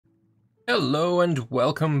Hello and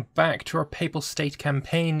welcome back to our Papal State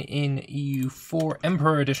campaign in EU4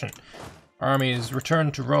 Emperor Edition. Our army is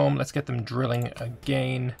returned to Rome. Let's get them drilling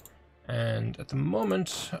again. And at the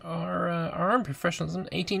moment, our army professionalism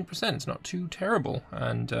 18%. It's not too terrible.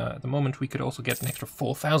 And at the moment, we could also get an extra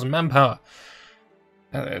 4,000 manpower.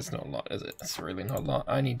 It's not a lot, is it? It's really not a lot.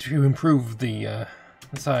 I need to improve the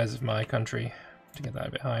size of my country to get that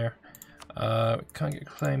a bit higher. Can't get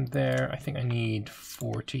claimed there. I think I need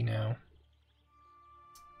 40 now.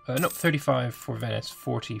 No, 35 for Venice,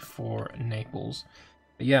 40 for Naples.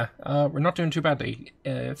 But yeah, we're not doing too badly.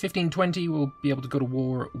 1520, we'll be able to go to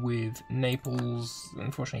war with Naples.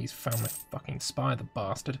 Unfortunately, he's found my fucking spy, the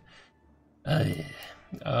bastard.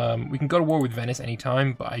 We can go to war with Venice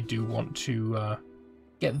anytime, but I do want to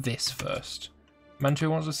get this first. Mantua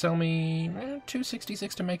wants to sell me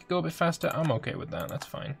 266 to make it go a bit faster. I'm okay with that, that's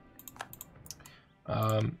fine.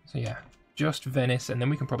 So yeah. Just Venice, and then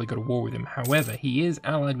we can probably go to war with him. However, he is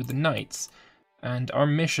allied with the Knights, and our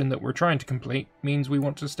mission that we're trying to complete means we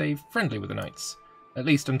want to stay friendly with the Knights. At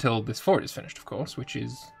least until this fort is finished, of course, which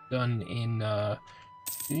is done in,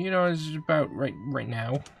 it's about right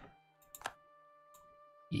now.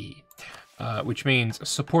 Yeah. Which means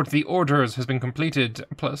support the orders has been completed,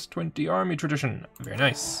 plus 20 army tradition. Very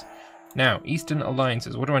nice. Now, Eastern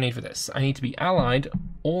alliances. What do I need for this? I need to be allied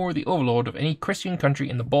or the overlord of any Christian country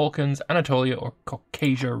in the Balkans, Anatolia, or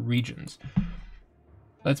Caucasia regions.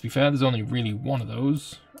 Let's be fair, there's only really one of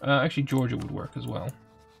those. Actually, Georgia would work as well.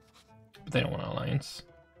 But they don't want an alliance.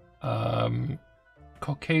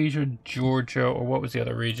 Caucasia, Georgia, or what was the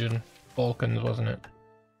other region? Balkans, wasn't it?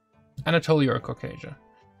 Anatolia or Caucasia?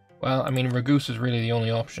 Well, I mean, Ragusa is really the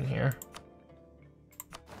only option here.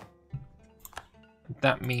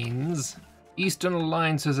 That means Eastern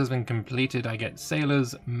Alliances has been completed. I get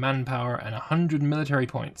sailors, manpower, and 100 military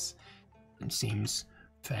points. It seems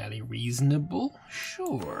fairly reasonable.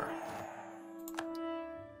 Sure.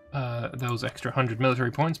 Those extra 100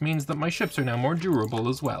 military points means that my ships are now more durable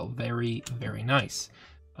as well. Very, very nice.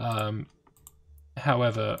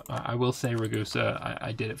 However, I will say, Ragusa,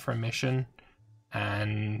 I did it for a mission,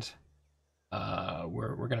 and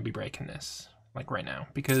we're going to be breaking this. Like right now,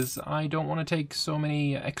 because I don't want to take so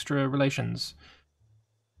many extra relations.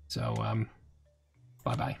 So,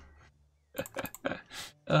 bye-bye.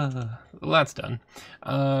 Well, that's done.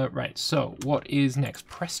 Right, so what is next?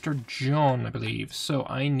 Prester John, I believe. So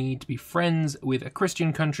I need to be friends with a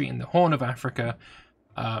Christian country in the Horn of Africa.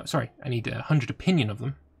 Sorry, I need 100 opinion of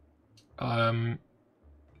them.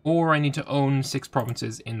 Or I need to own 6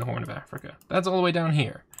 provinces in the Horn of Africa. That's all the way down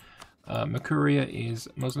here. Curia is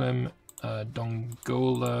Muslim.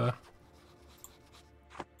 Dongola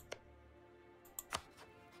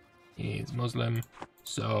is Muslim,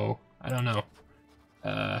 so I don't know.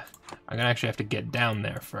 I'm gonna actually have to get down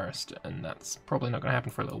there first, and that's probably not gonna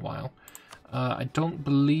happen for a little while. I don't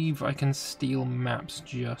believe I can steal maps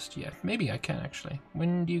just yet. Maybe I can actually.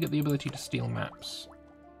 When do you get the ability to steal maps?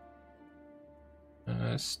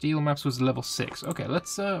 Steal maps was level 6. Okay,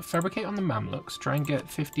 let's fabricate on the Mamluks. Try and get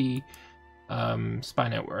 50. Spy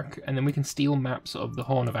network, and then we can steal maps of the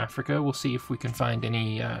Horn of Africa. We'll see if we can find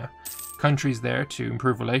any countries there to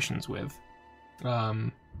improve relations with.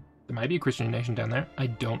 There might be a Christian nation down there. I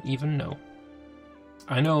don't even know.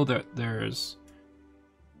 I know that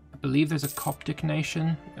I believe there's a Coptic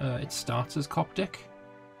nation. It starts as Coptic,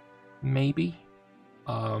 maybe.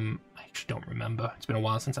 I actually don't remember. It's been a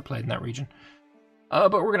while since I played in that region.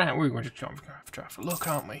 But we're just gonna have to have a look,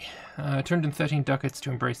 aren't we? Turned in 13 ducats to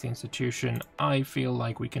embrace the institution. I feel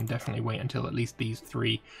like we can definitely wait until at least these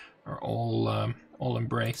 3 are all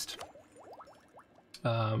embraced.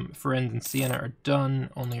 Firenze and Siena are done.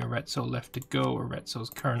 Only Arezzo left to go. Arezzo's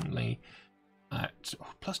currently at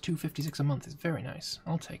plus 256 a month. Is very nice.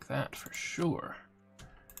 I'll take that for sure.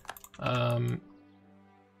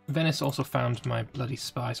 Venice also found my bloody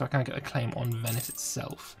spy, so I can't get a claim on Venice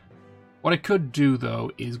itself. What I could do,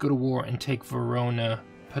 though, is go to war and take Verona,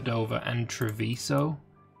 Padova, and Treviso,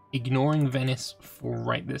 ignoring Venice for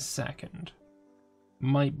right this second.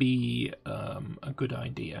 Might be a good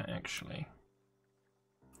idea, actually.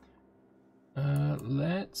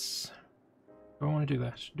 Let's... Do I want to do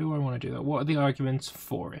that? Do I want to do that? What are the arguments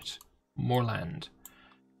for it? More land.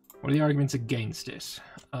 What are the arguments against it?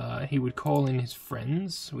 He would call in his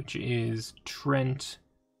friends, which is Trent...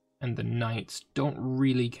 and the Knights. Don't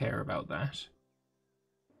really care about that.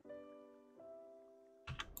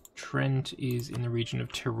 Trent is in the region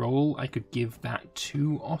of Tyrol. I could give that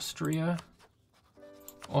to Austria.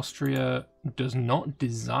 Austria does not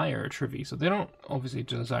desire Treviso. They don't obviously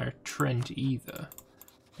desire Trent either.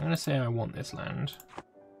 I'm going to say I want this land.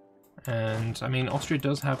 And, I mean, Austria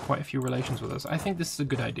does have quite a few relations with us. I think this is a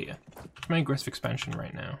good idea. It's my aggressive expansion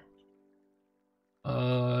right now.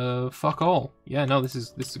 Fuck all. Yeah, no, this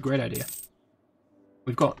is a great idea.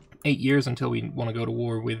 We've got 8 years until we want to go to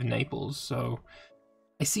war with Naples, so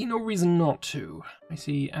I see no reason not to. I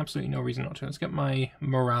see absolutely no reason not to. Let's get my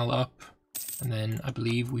morale up, and then I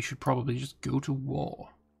believe we should probably just go to war.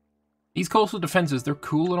 These coastal defenses, they're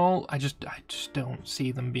cool and all. I just don't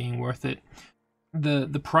see them being worth it.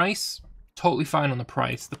 The price, totally fine on the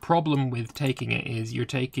price. The problem with taking it is you're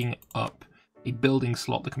taking up a building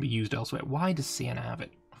slot that can be used elsewhere. Why does Siena have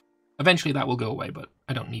it? Eventually that will go away, but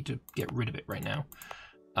I don't need to get rid of it right now.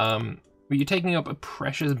 But you're taking up a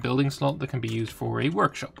precious building slot that can be used for a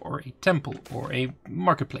workshop, or a temple, or a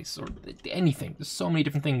marketplace, or anything. There's so many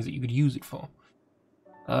different things that you could use it for.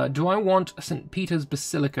 Do I want St. Peter's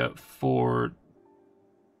Basilica for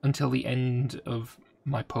until the end of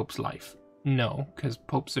my Pope's life? No, because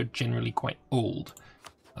popes are generally quite old.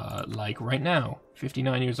 Like right now,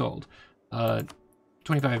 59 years old.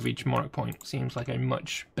 25 of each monarch point seems like a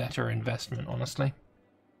much better investment, honestly.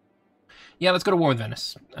 Yeah, let's go to war with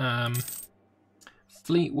Venice.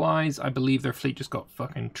 Fleet-wise, I believe their fleet just got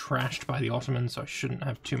fucking trashed by the Ottomans, so I shouldn't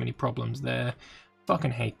have too many problems there.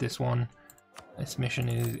 Fucking hate this one. This mission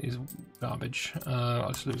is garbage.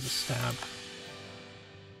 I'll just lose a stab.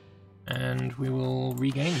 And we will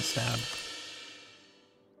regain the stab.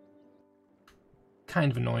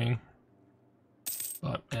 Kind of annoying.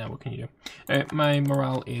 But, yeah, what can you do? My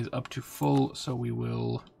morale is up to full, so we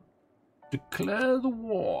will declare the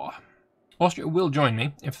war. Austria will join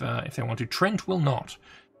me if they want to. Trent will not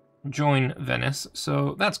join Venice,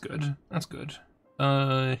 so that's good. That's good.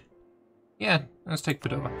 Yeah, let's take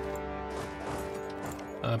Padova.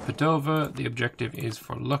 Padova, the objective is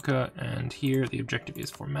for Lucca, and here the objective is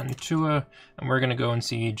for Mantua, and we're going to go and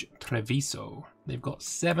siege Treviso. They've got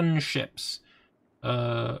 7 ships,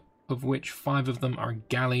 of which 5 of them are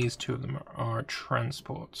galleys, 2 of them are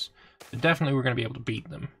transports. So definitely we're going to be able to beat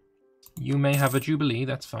them. You may have a Jubilee,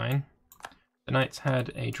 that's fine. The Knights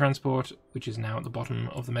had a transport, which is now at the bottom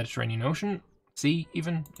of the Mediterranean Ocean. Sea,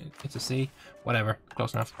 even? It's a sea. Whatever,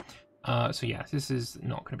 close enough. So yeah, this is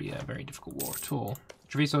not going to be a very difficult war at all.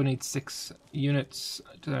 Treviso needs 6 units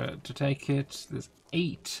to take it. There's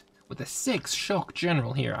 8 with a 6 shock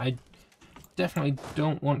general here. I definitely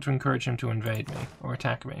don't want to encourage him to invade me or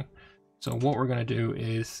attack me. So what we're going to do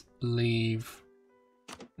is leave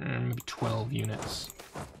maybe 12 units.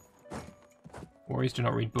 Warriors do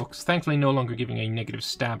not read books. Thankfully no longer giving a negative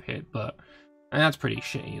stab hit, but that's pretty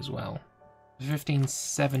shitty as well.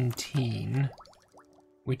 1517,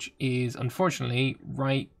 which is unfortunately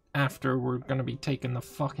right after we're going to be taking the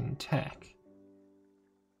fucking tech.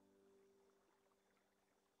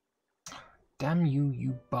 Damn you,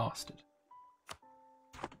 you bastard.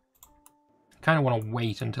 Kind of want to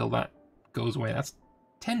wait until that goes away. That's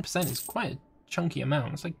 10% is quite a chunky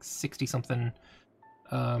amount. It's like 60 something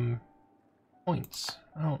points.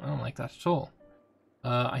 I don't like that at all.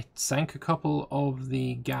 I sank a couple of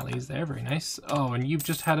the galleys there. Very nice. Oh, and you've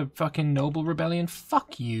just had a fucking noble rebellion.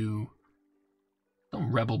 Fuck you.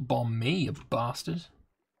 Don't rebel bomb me, you bastard.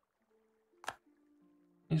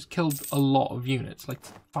 You just killed a lot of units, like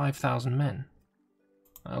 5,000 men.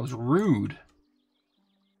 That was rude.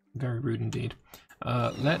 Very rude indeed.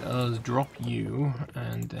 Let us drop you,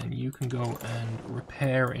 and then you can go and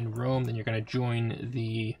repair in Rome. Then you're going to join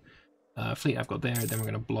the fleet I've got there. Then we're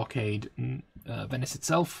going to blockade Venice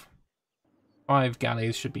itself. 5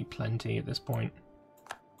 galleys should be plenty at this point.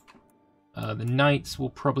 The Knights will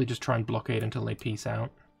probably just try and blockade until they peace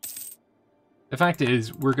out. The fact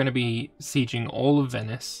is, we're going to be sieging all of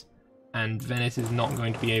Venice, and Venice is not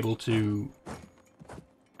going to be able to...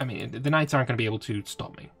 I mean, the Knights aren't going to be able to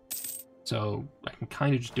stop me. So I can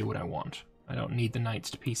kind of just do what I want. I don't need the Knights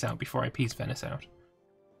to peace out before I peace Venice out.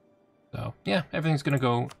 So, yeah, everything's going to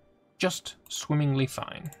go just swimmingly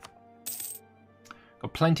fine.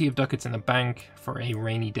 Got plenty of ducats in the bank for a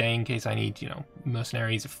rainy day in case I need, you know,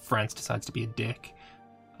 mercenaries if France decides to be a dick.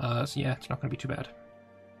 So yeah, it's not going to be too bad.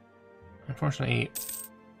 Unfortunately,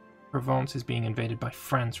 Provence is being invaded by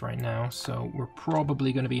France right now, so we're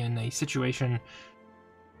probably going to be in a situation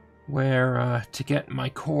where, to get my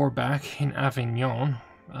core back in Avignon,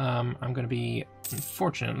 I'm going to be,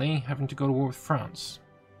 unfortunately, having to go to war with France.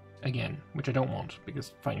 Again, which I don't want,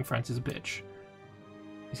 because fighting France is a bitch.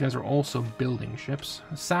 These guys are also building ships.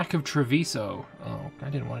 A sack of Treviso. Oh, I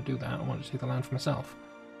didn't want to do that. I wanted to take the land for myself.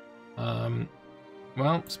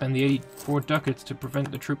 Well, spend the 84 ducats to prevent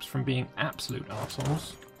the troops from being absolute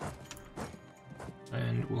arseholes.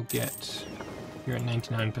 And we'll get... You're at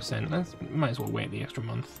 99%. Let's might as well wait the extra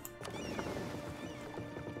month.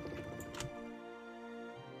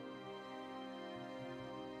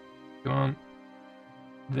 Come on.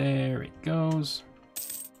 There it goes.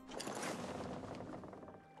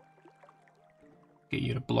 Get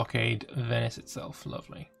you to blockade Venice itself.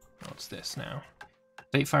 Lovely. What's this now?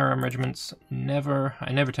 State firearm regiments. Never.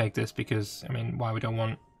 I never take this because, I mean, why we don't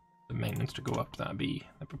want the maintenance to go up? That'd be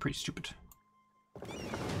pretty stupid.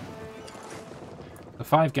 The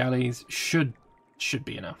 5 galleys should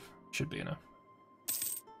be enough. Should be enough.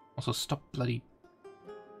 Also, stop bloody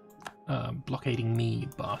blockading me, you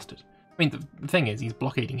bastard. I mean, the thing is, he's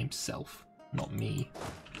blockading himself, not me.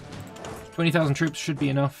 20,000 troops should be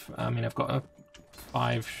enough. I mean, I've got a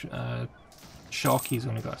 5 shock. He's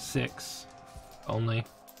only got 6 only.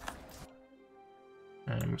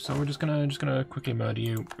 So we're just gonna quickly murder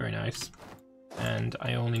you. Very nice. And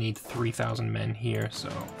I only need 3,000 men here, so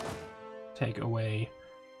take away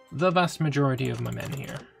the vast majority of my men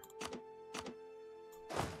here.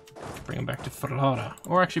 Bring them back to Ferrara,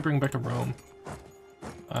 or actually bring them back to Rome.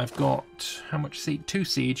 I've got, how much siege? 2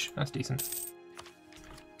 siege, that's decent.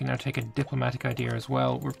 We can now take a diplomatic idea as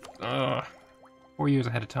well. We're 4 years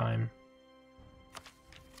ahead of time.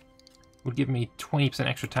 Would give me 20%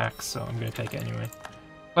 extra tax, so I'm going to take it anyway.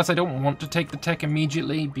 Plus, I don't want to take the tech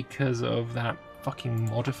immediately because of that fucking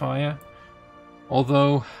modifier.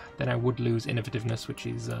 Although, then I would lose innovativeness, which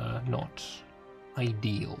is not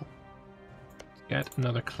ideal. Let's get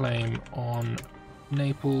another claim on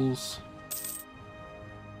Naples.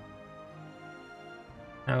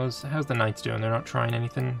 How's the Knights doing? They're not trying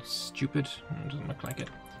anything stupid? It doesn't look like it.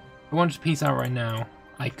 If I wanted to peace out right now,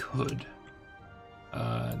 I could.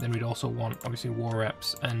 Then we'd also want, obviously, war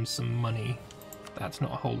reps and some money. That's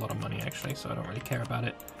not a whole lot of money, actually, so I don't really care about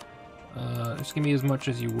it. Just give me as much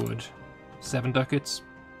as you would. 7 ducats?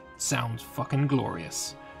 Sounds fucking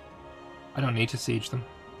glorious. I don't need to siege them.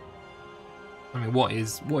 I mean, what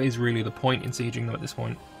is really the point in sieging them at this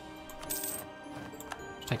point? Just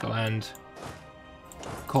take a land,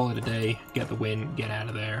 call it a day, get the win, get out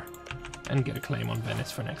of there, and get a claim on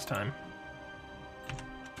Venice for next time.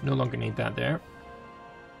 No longer need that there.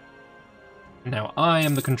 Now I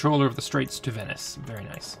am the controller of the Straits to Venice. Very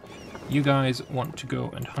nice. You guys want to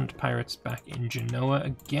go and hunt pirates back in Genoa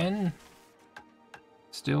again?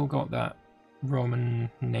 Still got that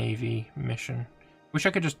Roman Navy mission. Wish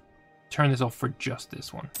I could just turn this off for just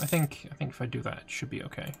this one. I think if I do that, it should be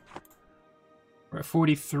okay. We're at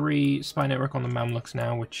 43 spy network on the Mamluks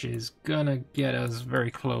now, which is gonna get us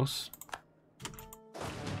very close.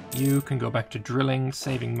 You can go back to drilling,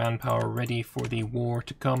 saving manpower, ready for the war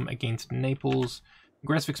to come against Naples.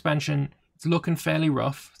 Aggressive expansion, it's looking fairly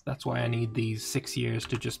rough. That's why I need these 6 years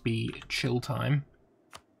to just be chill time.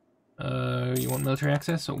 You want military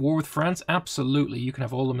access? So, war with France? Absolutely, you can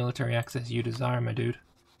have all the military access you desire, my dude.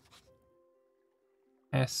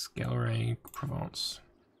 Escalray, Provence.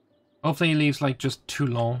 Hopefully he leaves like just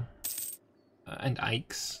Toulon and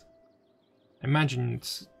Aix. I imagine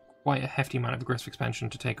it's quite a hefty amount of aggressive expansion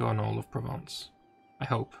to take on all of Provence. I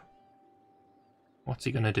hope. What's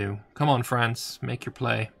he gonna do? Come on, France, make your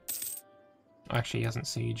play. Actually, he hasn't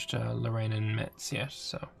sieged Lorraine and Metz yet,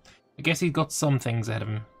 so I guess he's got some things ahead of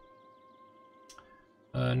him.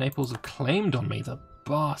 Naples have claimed on me, the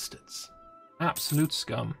bastards. Absolute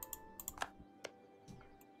scum.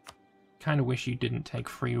 Kind of wish you didn't take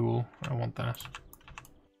free rule. I want that.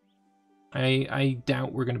 I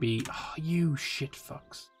doubt we're gonna be. Oh, you shit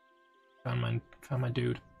fucks. Found my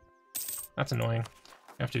dude. That's annoying.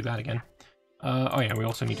 We have to do that again. Oh yeah, we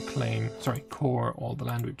also need to claim, core all the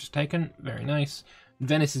land we've just taken. Very nice.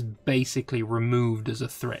 Venice is basically removed as a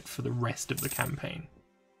threat for the rest of the campaign.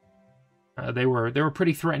 They were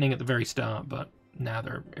pretty threatening at the very start, but now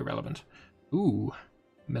they're irrelevant. Ooh,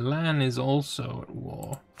 Milan is also at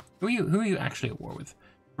war. Who are you actually at war with?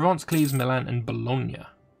 Provence, Cleves, Milan, and Bologna.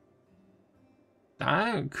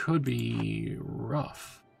 That could be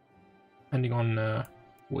rough, depending on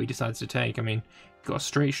what he decides to take. I mean, got a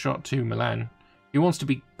straight shot to Milan. If he wants to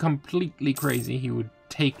be completely crazy, he would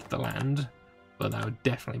take the land, but that would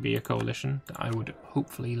definitely be a coalition that I would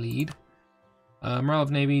hopefully lead. Morale of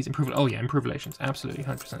navies, improve. Oh yeah, improve relations, absolutely,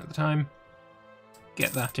 100% of the time.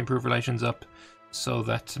 Get that improve relations up, so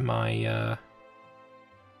that my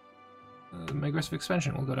my aggressive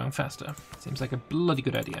expansion will go down faster. Seems like a bloody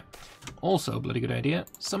good idea. Also, bloody good idea,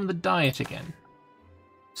 some of the diet again.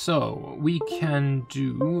 So, we can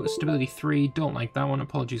do stability 3, don't like that one,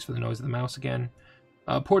 apologies for the noise of the mouse again.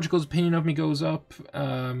 Portugal's opinion of me goes up.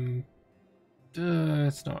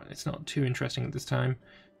 It's not too interesting at this time.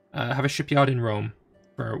 Have a shipyard in Rome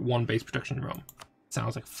for 1 base production in Rome.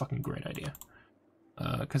 Sounds like a fucking great idea.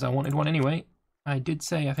 Because I wanted one anyway. I did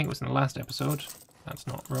say, I think it was in the last episode, that's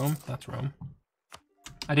not Rome, that's Rome.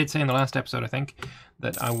 I did say in the last episode, I think,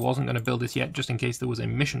 that I wasn't going to build this yet, just in case there was a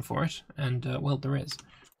mission for it, and, well, there is.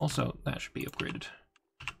 Also, that should be upgraded.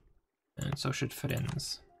 And so should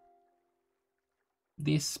Firenze.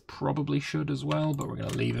 This probably should as well, but we're going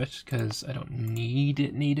to leave it, because I don't need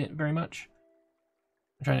it very much.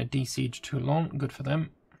 I'm trying to de-siege Toulon, good for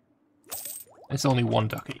them. It's only 1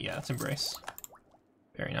 ducat, yeah, let's embrace.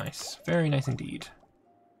 Very nice indeed.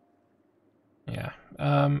 Yeah,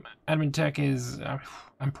 admin tech is,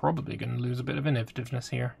 I'm probably going to lose a bit of innovativeness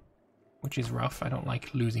here, which is rough. I don't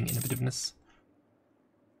like losing innovativeness.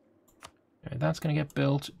 Right, that's going to get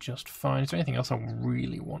built just fine. Is there anything else I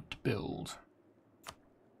really want to build?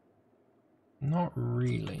 Not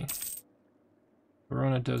really.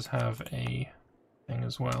 Verona does have a thing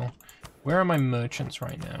as well. Where are my merchants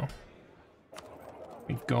right now?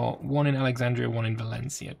 We've got 1 in Alexandria, 1 in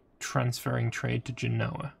Valencia, transferring trade to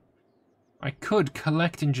Genoa. I could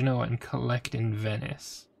collect in Genoa and collect in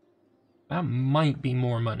Venice. That might be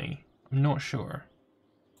more money. I'm not sure.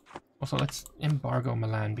 Also, let's embargo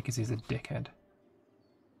Milan because he's a dickhead.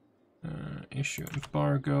 Issue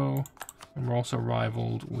embargo. And we're also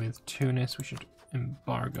rivaled with Tunis. We should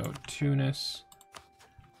embargo Tunis.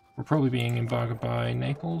 We're probably being embargoed by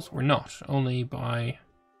Naples. We're not. Only by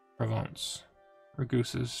Provence.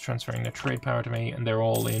 Ragusa's transferring their trade power to me, and they're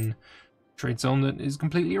all in trade zone that is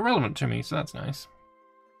completely irrelevant to me, so that's nice.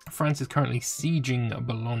 France is currently sieging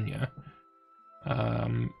Bologna.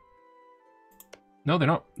 No, they're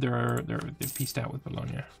not. They've peaced out with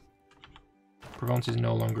Bologna. Provence is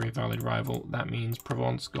no longer a valid rival. That means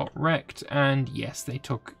Provence got wrecked, and yes, they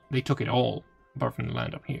took it all, apart from the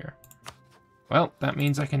land up here. Well, that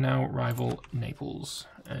means I can now rival Naples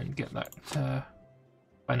and get that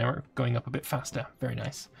by now we're going up a bit faster. Very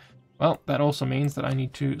nice. Well, that also means that I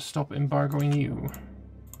need to stop embargoing you.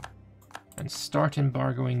 And start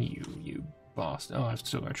embargoing you, you bastard. Oh, I've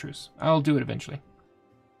still got a truce. I'll do it eventually.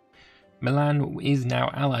 Milan is now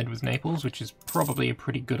allied with Naples, which is probably a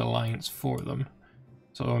pretty good alliance for them.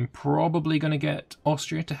 So I'm probably going to get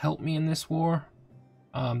Austria to help me in this war.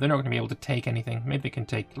 They're not going to be able to take anything. Maybe they can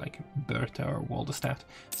take, like, Bertha or Walderstadt.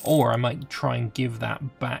 Or I might try and give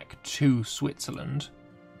that back to Switzerland.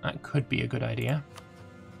 That could be a good idea.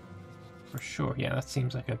 For sure, yeah, that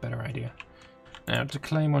seems like a better idea. Now, to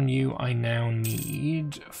claim on you, I now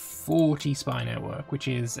need 40 spy network, which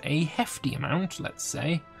is a hefty amount, let's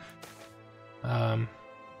say. 5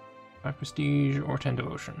 prestige or 10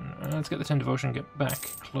 devotion. Let's get the 10 devotion, get back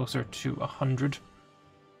closer to 100.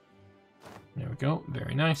 There we go,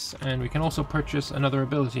 very nice. And we can also purchase another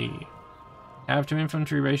ability. Have to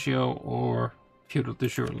infantry ratio or feudal de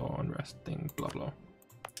jure law unrest thing, blah blah.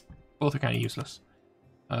 Both are kind of useless.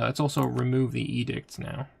 Let's also remove the edicts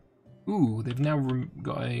now. Ooh, they've now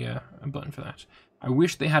got a button for that. I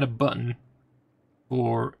wish they had a button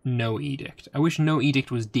for no edict. I wish no edict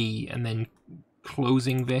was D and then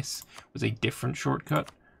closing this was a different shortcut.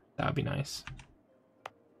 That would be nice.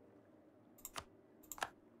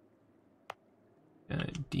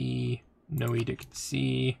 D, no edict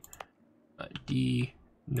C. D,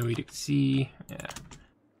 no edict C. Yeah.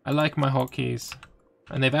 I like my hotkeys.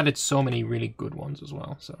 And they've added so many really good ones as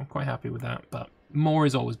well, so I'm quite happy with that, but more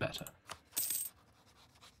is always better.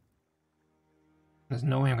 There's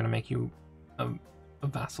no way I'm going to make you a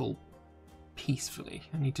vassal peacefully.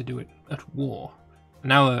 I need to do it at war.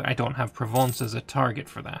 Now I don't have Provence as a target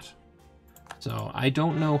for that. So I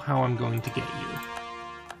don't know how I'm going to get you.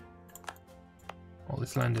 All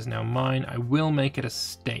this land is now mine. I will make it a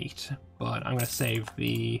state, but I'm going to save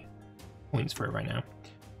the points for it right now.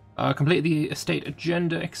 Complete the estate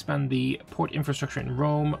agenda, expand the port infrastructure in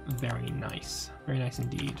Rome. Very nice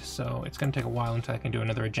indeed. So it's going to take a while until I can do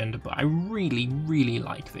another agenda, but I really, really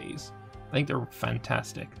like these. I think they're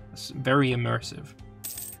fantastic. It's very immersive.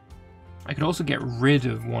 I could also get rid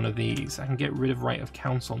of one of these. I can get rid of Right of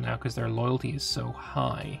Council now because their loyalty is so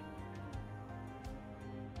high.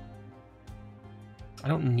 I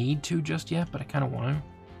don't need to just yet, but I kind of want to.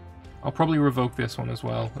 I'll probably revoke this one as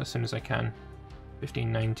well as soon as I can.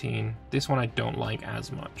 1519. This one I don't like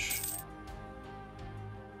as much.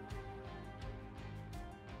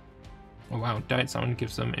 Oh wow, Diet Sound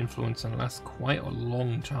gives them influence and lasts quite a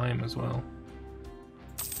long time as well.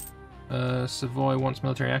 Savoy wants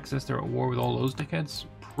military access. They're at war with all those dickheads?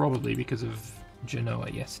 Probably because of Genoa.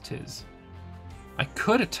 Yes, it is. I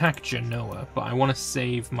could attack Genoa, but I want to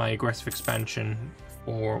save my aggressive expansion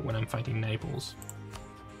for when I'm fighting Naples.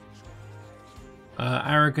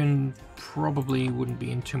 Aragon probably wouldn't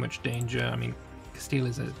be in too much danger. I mean, Castile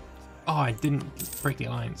is a... Oh, I didn't break the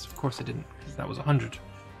alliance. Of course I didn't, because that was 100.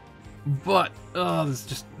 But, there's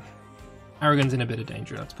just... Aragon's in a bit of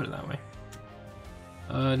danger, let's put it that way.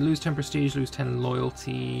 Lose 10 prestige, lose 10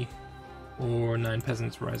 loyalty, or 9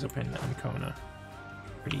 peasants rise up in Ancona.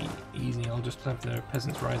 Pretty easy, I'll just have the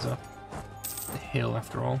peasants rise up the hill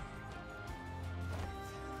after all.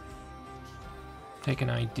 Take an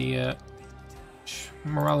idea.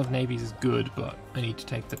 Morale of navies is good, but I need to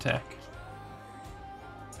take the tech.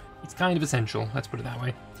 It's kind of essential, let's put it that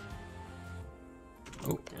way.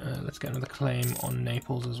 Oh, let's get another claim on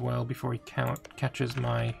Naples as well before he catches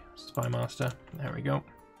my spy master. There we go.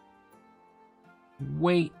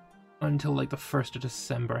 Wait until like the 1st of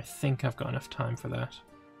December. I think I've got enough time for that.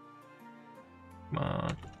 Come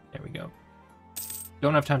on. There we go.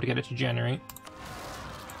 Don't have time to get it to January.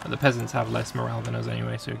 And the peasants have less morale than us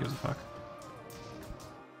anyway, so who gives a fuck.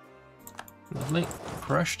 Lovely.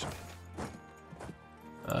 Crushed.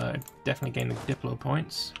 Definitely gain the Diplo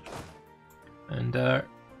points. And,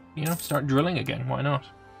 you know, start drilling again. Why not?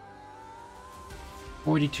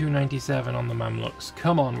 42.97 on the Mamluks.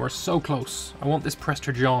 Come on, we're so close. I want this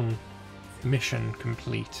Prester John mission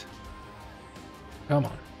complete. Come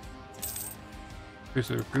on.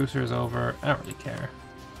 Gruser is over. I don't really care.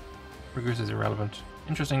 Gruser is irrelevant.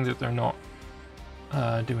 Interesting that they're not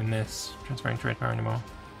doing this. Transferring trade power anymore.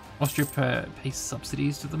 Austria pays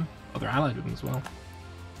subsidies to them. Oh, they're allied with them as well.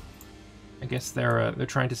 I guess they're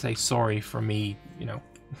trying to say sorry for me, you know,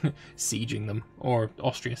 sieging them, or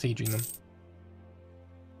Austria sieging them.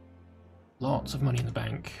 Lots of money in the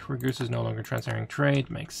bank. Ragusa is no longer transferring trade.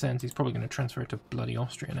 Makes sense. He's probably going to transfer it to bloody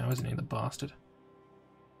Austria now, isn't he, the bastard?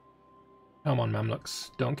 Come on, Mamluks.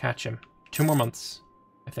 Don't catch him. 2 more months,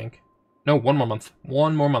 I think. No, 1 more month.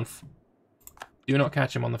 1 more month. Do not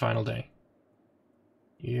catch him on the final day.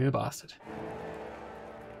 You bastard.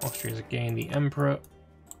 Austria's again the Emperor.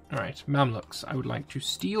 Alright, Mamluks, I would like to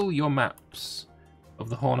steal your maps of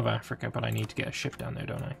the Horn of Africa, but I need to get a ship down there,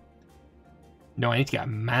 don't I? No, I need to get a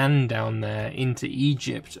man down there into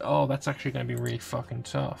Egypt. Oh, that's actually going to be really fucking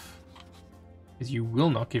tough. Because you will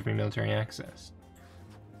not give me military access.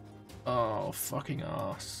 Oh, fucking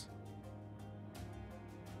arse.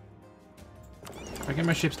 If I get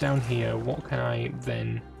my ships down here, what can I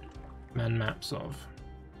then man maps of?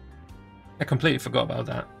 I completely forgot about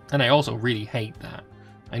that. And I also really hate that.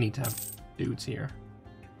 I need to have dudes here.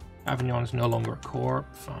 Avignon is no longer a core.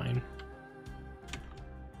 Fine.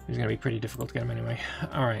 It's going to be pretty difficult to get them anyway.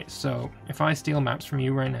 Alright, so if I steal maps from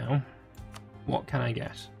you right now, what can I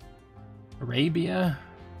get? Arabia?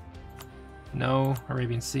 No.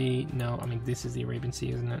 Arabian Sea? No. I mean, this is the Arabian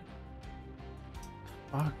Sea, isn't it?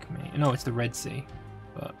 Fuck me. No, it's the Red Sea.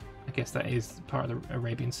 But I guess that is part of the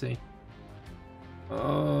Arabian Sea.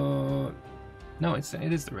 No, it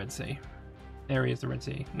is the Red Sea. Area is the Red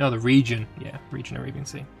Sea. No, the region. Yeah, region Arabian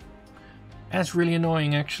Sea. That's really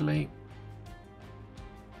annoying, actually.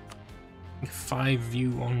 5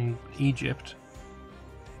 view on Egypt.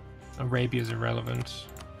 Arabia is irrelevant.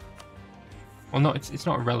 Well, no, it's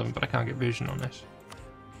not irrelevant, but I can't get vision on it.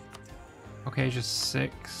 Okay, just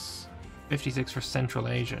 6. 56 for Central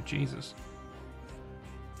Asia. Jesus.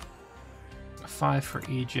 5 for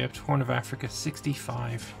Egypt. Horn of Africa,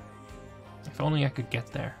 65. If only I could get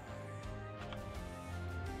there.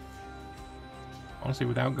 Honestly,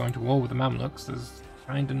 without going to war with the Mamluks, there's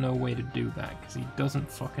kind of no way to do that, because he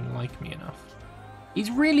doesn't fucking like me enough.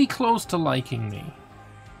 He's really close to liking me.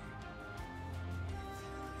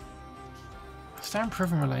 Start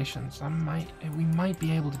improving relations. We might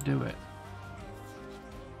be able to do it.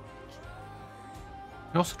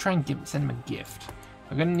 I also try and send him a gift.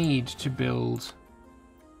 I'm going to need to build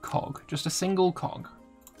cog. Just a single cog.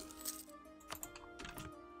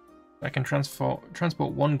 I can transport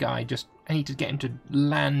 1 guy. Just I need to get him to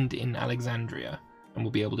land in Alexandria, and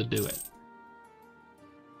we'll be able to do it.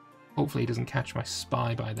 Hopefully he doesn't catch my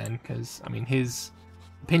spy by then, because, I mean, his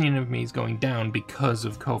opinion of me is going down because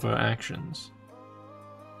of covert actions.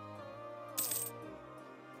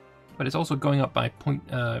 But it's also going up by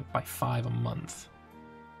 5 a month.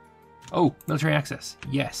 Oh, military access.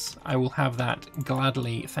 Yes, I will have that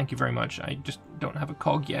gladly. Thank you very much. I just don't have a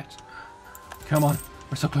cog yet. Come on.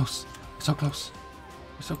 We're so close. We're so close.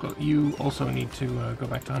 We're so close. You also need to go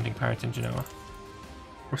back to hunting pirates in Genoa.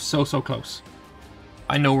 We're so close.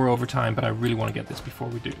 I know we're over time, but I really want to get this before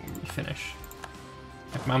we finish.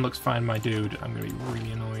 If Mamluks find my dude, I'm going to be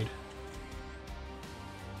really annoyed.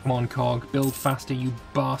 Come on, Cog. Build faster, you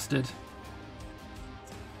bastard.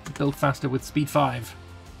 Build faster with speed 5.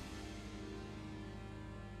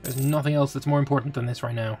 There's nothing else that's more important than this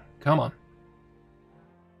right now. Come on.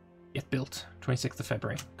 Get built. 26th of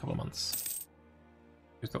February. A couple of months.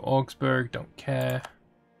 Here's the Augsburg. Don't care.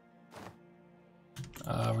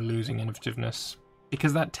 We're losing innovativeness.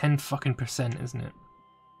 Because that 10 fucking %, isn't it?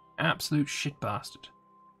 Absolute shit bastard.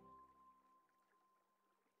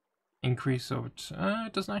 increase over...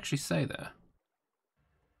 it doesn't actually say there.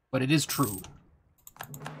 But it is true.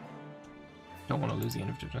 Don't want to lose the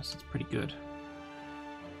innovativeness, it's pretty good.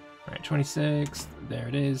 Alright, 26, there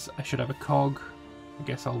it is. I should have a cog. I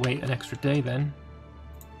guess I'll wait an extra day then.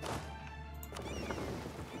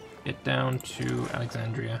 Get down to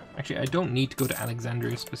Alexandria. Actually, I don't need to go to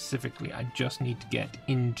Alexandria specifically, I just need to get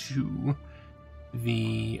into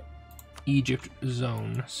the Egypt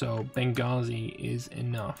zone, so Benghazi is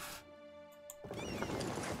enough.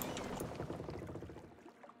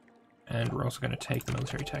 And we're also going to take the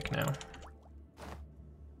military tech now.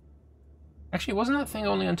 Actually, wasn't that thing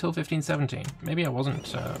only until 1517? Maybe I wasn't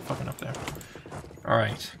fucking up there.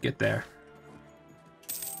 Alright, get there.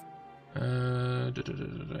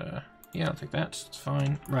 Yeah, I'll take that. It's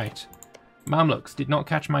fine. Right. Mamluks did not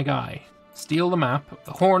catch my guy. Steal the map.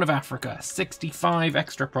 The Horn of Africa. 65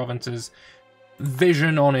 extra provinces.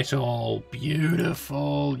 Vision on it all.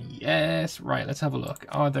 Beautiful. Yes. Right, let's have a look.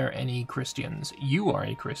 Are there any Christians? You are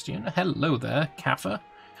a Christian. Hello there, Kaffa.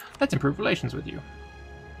 Let's improve relations with you.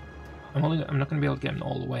 I'm not going to be able to get them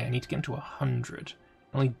all the way. I need to get them to 100.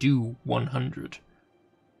 I only do 100.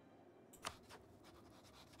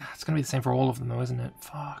 It's going to be the same for all of them though, isn't it?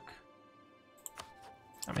 Fuck.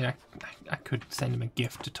 I mean, I could send him a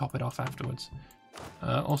gift to top it off afterwards.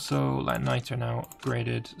 Also, Latin Knights are now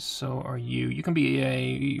upgraded. So are you. You can be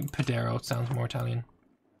a Padero. It sounds more Italian.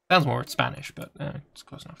 Sounds more Spanish, but it's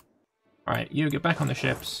close enough. Alright, you get back on the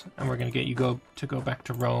ships, and we're going to get you to go back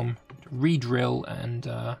to Rome, to re-drill, and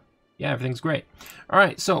yeah, everything's great.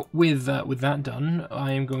 Alright, so with that done,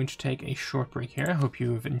 I am going to take a short break here. I hope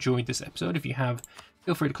you've enjoyed this episode. If you have,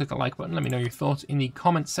 feel free to click the like button. Let me know your thoughts in the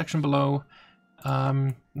comments section below.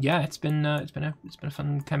 Yeah, it's been a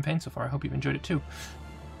fun campaign so far. I hope you've enjoyed it too.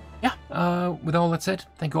 Yeah, with all that said,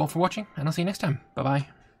 thank you all for watching, and I'll see you next time. Bye bye.